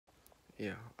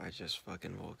Yo, I just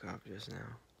fucking woke up just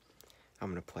now. I'm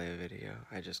gonna play a video.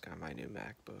 I just got my new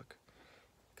MacBook.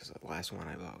 Because the last one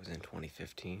I bought was in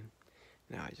 2015.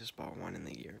 Now I just bought one in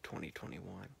the year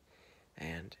 2021.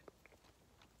 And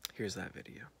here's that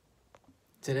video.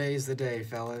 Today's the day,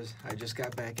 fellas. I just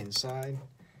got back inside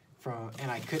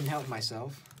and I couldn't help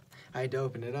myself. I had to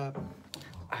open it up.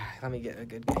 Let me get a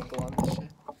good angle on this shit.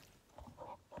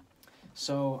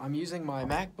 So I'm using my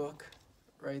MacBook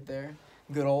right there.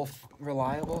 Good old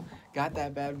reliable. Got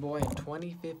that bad boy in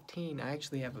 2015. I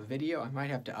actually have a video. I might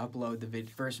have to upload the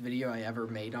first video I ever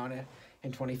made on it.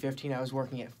 In 2015, I was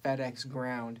working at FedEx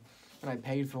Ground, and I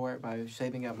paid for it by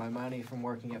saving up my money from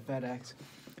working at FedEx.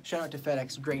 Shout out to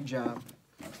FedEx, great job.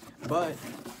 But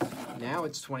now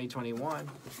it's 2021.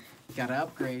 Gotta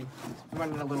upgrade.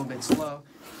 Running a little bit slow,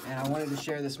 and I wanted to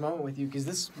share this moment with you because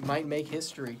this might make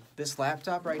history. This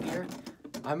laptop right here,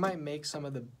 I might make some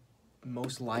of the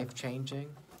most life-changing.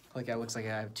 Like, it looks like I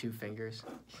have 2 fingers.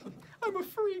 I'm a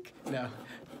freak. No.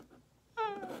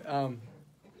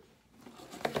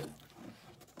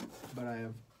 But I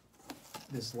have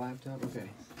this laptop. Okay,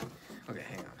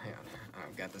 hang on.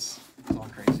 I've got this. It's all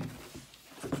crazy.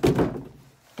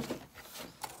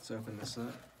 Let's open this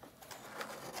up.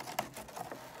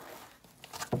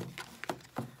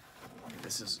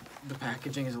 The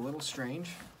packaging is a little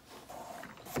strange.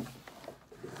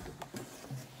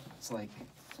 It's like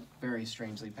very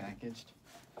strangely packaged.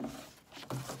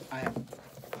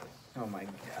 Oh my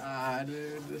god,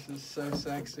 dude, this is so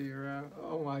sexy, bro.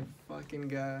 Oh my fucking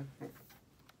god.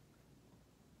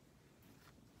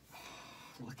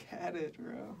 Look at it,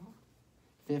 bro.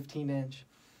 15-inch.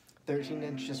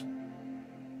 13-inch just,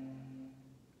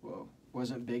 whoa,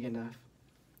 wasn't big enough.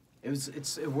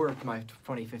 It worked, my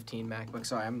 2015 MacBook.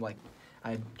 So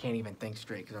I can't even think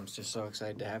straight because I'm just so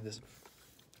excited to have this.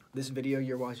 This video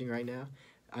you're watching right now,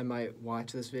 I might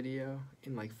watch this video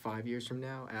in like 5 years from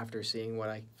now after seeing what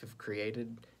I have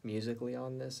created musically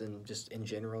on this and just in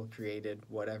general created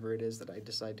whatever it is that I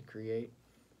decide to create.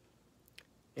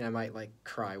 And I might like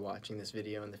cry watching this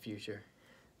video in the future.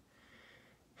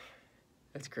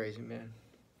 That's crazy, man.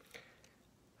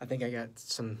 I think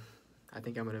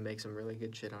I'm gonna make some really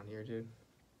good shit on here, dude.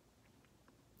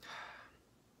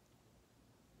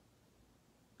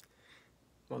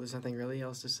 Well, there's nothing really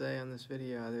else to say on this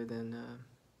video other than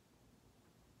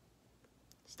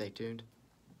stay tuned.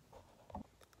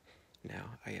 Now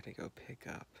I gotta go pick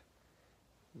up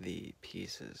the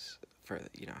pieces for,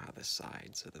 you know how the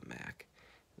sides of the Mac,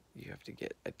 you have to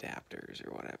get adapters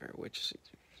or whatever, which is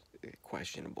a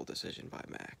questionable decision by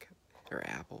Mac or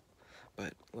Apple.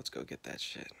 But let's go get that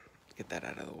shit. Get that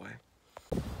out of the way.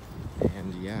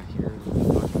 And yeah, here's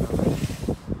the fucking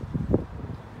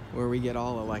where we get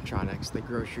all electronics, the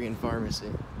grocery and pharmacy.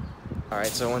 Alright,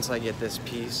 so once I get this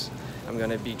piece, I'm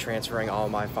gonna be transferring all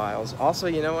my files. Also,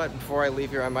 you know what? Before I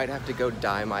leave here, I might have to go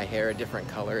dye my hair a different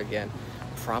color again.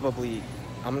 I'm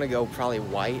gonna go probably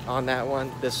white on that one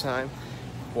this time.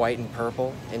 White and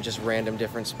purple in just random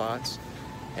different spots.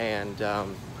 And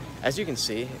as you can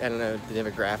see, I don't know,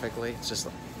 demographically, it's just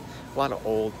a lot of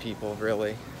old people,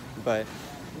 really. But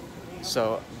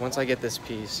so once I get this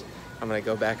piece, I'm gonna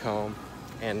go back home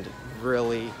and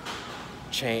really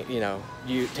change,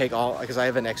 you take all, because I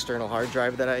have an external hard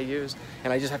drive that I use,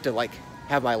 and I just have to like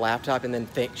have my laptop and then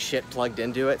shit plugged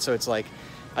into it. So it's like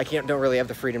I don't really have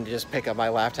the freedom to just pick up my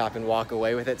laptop and walk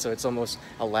away with it. So it's almost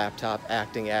a laptop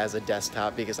acting as a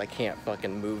desktop because I can't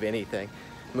fucking move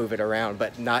it around.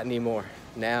 But not anymore.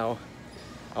 Now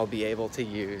I'll be able to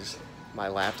use my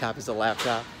laptop as a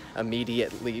laptop,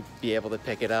 immediately be able to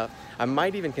pick it up. I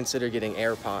might even consider getting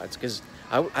AirPods because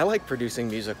I like producing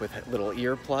music with little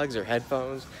earplugs or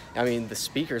headphones. I mean, the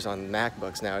speakers on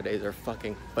MacBooks nowadays are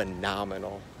fucking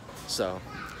phenomenal. So,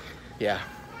 yeah.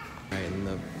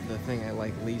 And the thing I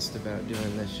like least about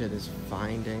doing this shit is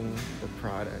finding the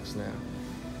products now.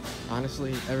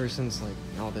 Honestly, ever since like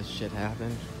all this shit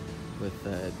happened with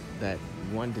that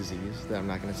one disease that I'm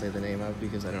not gonna say the name of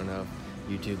because I don't know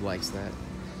if YouTube likes that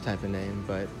type of name,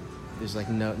 but there's like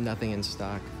nothing in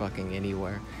stock fucking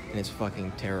anywhere, and it's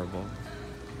fucking terrible.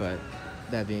 But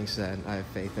that being said, I have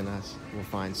faith in us. We'll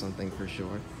find something for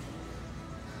sure.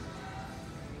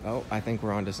 Oh, I think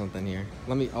we're onto something here.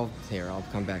 I'll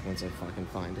come back once I fucking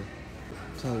find it.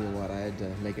 Tell you what, I had to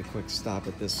make a quick stop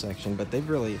at this section, but they've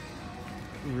really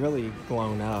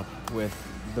blown up with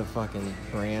the fucking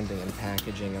branding and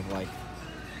packaging of like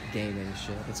gaming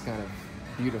shit. It's kind of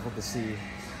beautiful to see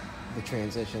the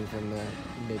transition from the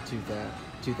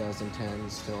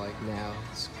mid-2010s to like now.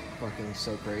 It's fucking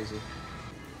so crazy.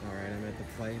 Alright, I'm at the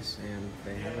place and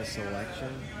they have a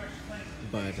selection,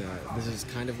 but this is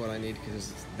kind of what I need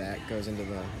because that goes into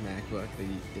the MacBook.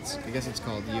 I guess it's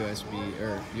called USB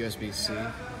or USB-C,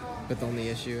 but the only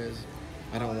issue is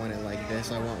I don't want it like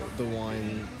this. I want the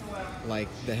one like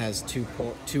that has two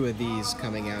of these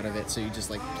coming out of it, so you just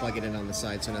like plug it in on the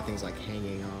side so nothing's like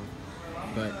hanging off.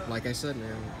 But like I said,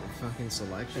 man, the fucking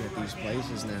selection at these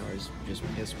places now is just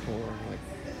piss poor. Like,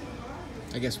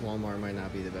 I guess Walmart might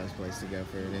not be the best place to go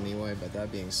for it anyway, but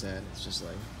that being said, it's just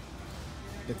like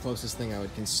the closest thing I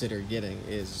would consider getting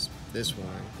is this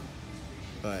one,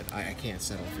 but I can't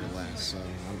settle for less, so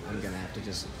I'm gonna have to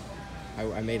just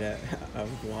I made a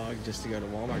vlog just to go to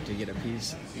Walmart to get a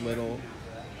piece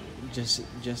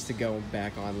just to go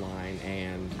back online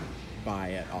and buy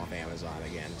it off Amazon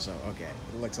again. So okay,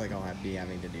 it looks like I'll be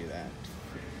having to do that.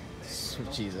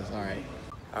 Jesus,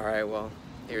 all right, well,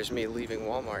 here's me leaving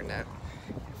Walmart now,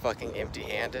 fucking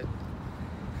empty-handed,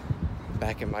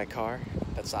 back in my car.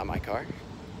 That's not my car.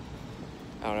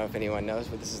 I don't know if anyone knows,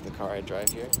 but this is the car I drive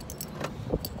here.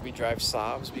 We drive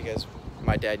Saabs because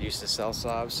my dad used to sell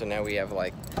Saabs, so now we have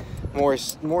like more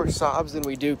Saabs than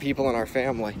we do people in our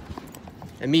family.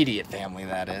 Immediate family,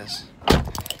 that is.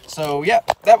 So yeah,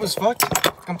 that was fucked.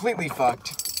 Completely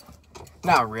fucked.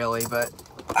 Not really, but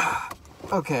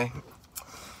okay.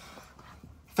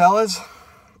 Fellas,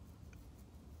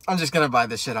 I'm just gonna buy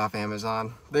this shit off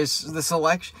Amazon. There's the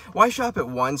selection. Why shop at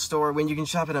one store when you can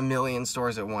shop at a million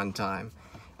stores at one time?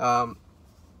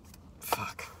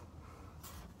 Fuck.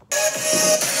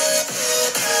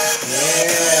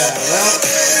 Yeah, well,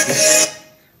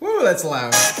 woo, that's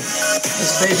loud.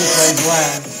 This baby plays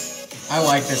loud. I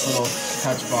like this little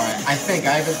touch bar. I think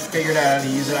I haven't figured out how to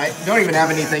use it. I don't even have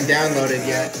anything downloaded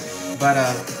yet. But,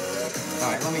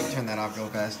 alright, let me turn that off real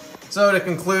fast. So to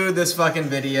conclude this fucking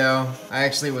video, I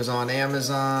actually was on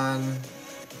Amazon.com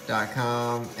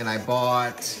and I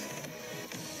bought...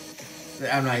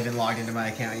 I'm not even logged into my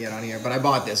account yet on here, but I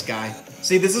bought this guy.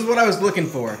 See, this is what I was looking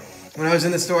for. When I was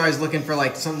in the store, I was looking for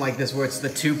like something like this where it's the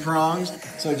 2 prongs,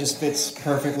 so it just fits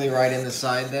perfectly right in the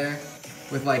side there,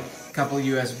 with like a couple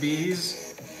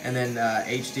USBs, and then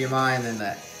HDMI, and then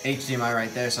the HDMI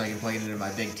right there, so I can plug it into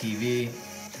my big TV.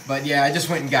 But yeah, I just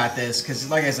went and got this because,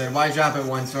 like I said, why shop at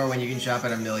one store when you can shop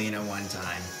at a million at one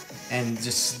time? And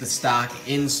just the stock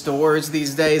in stores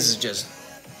these days is just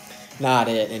not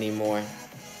it anymore.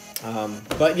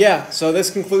 But yeah, so this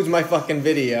concludes my fucking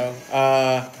video.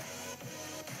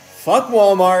 Fuck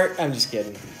Walmart. I'm just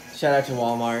kidding. Shout out to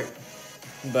Walmart.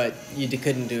 But you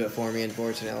couldn't do it for me,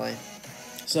 unfortunately.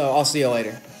 So I'll see you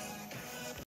later.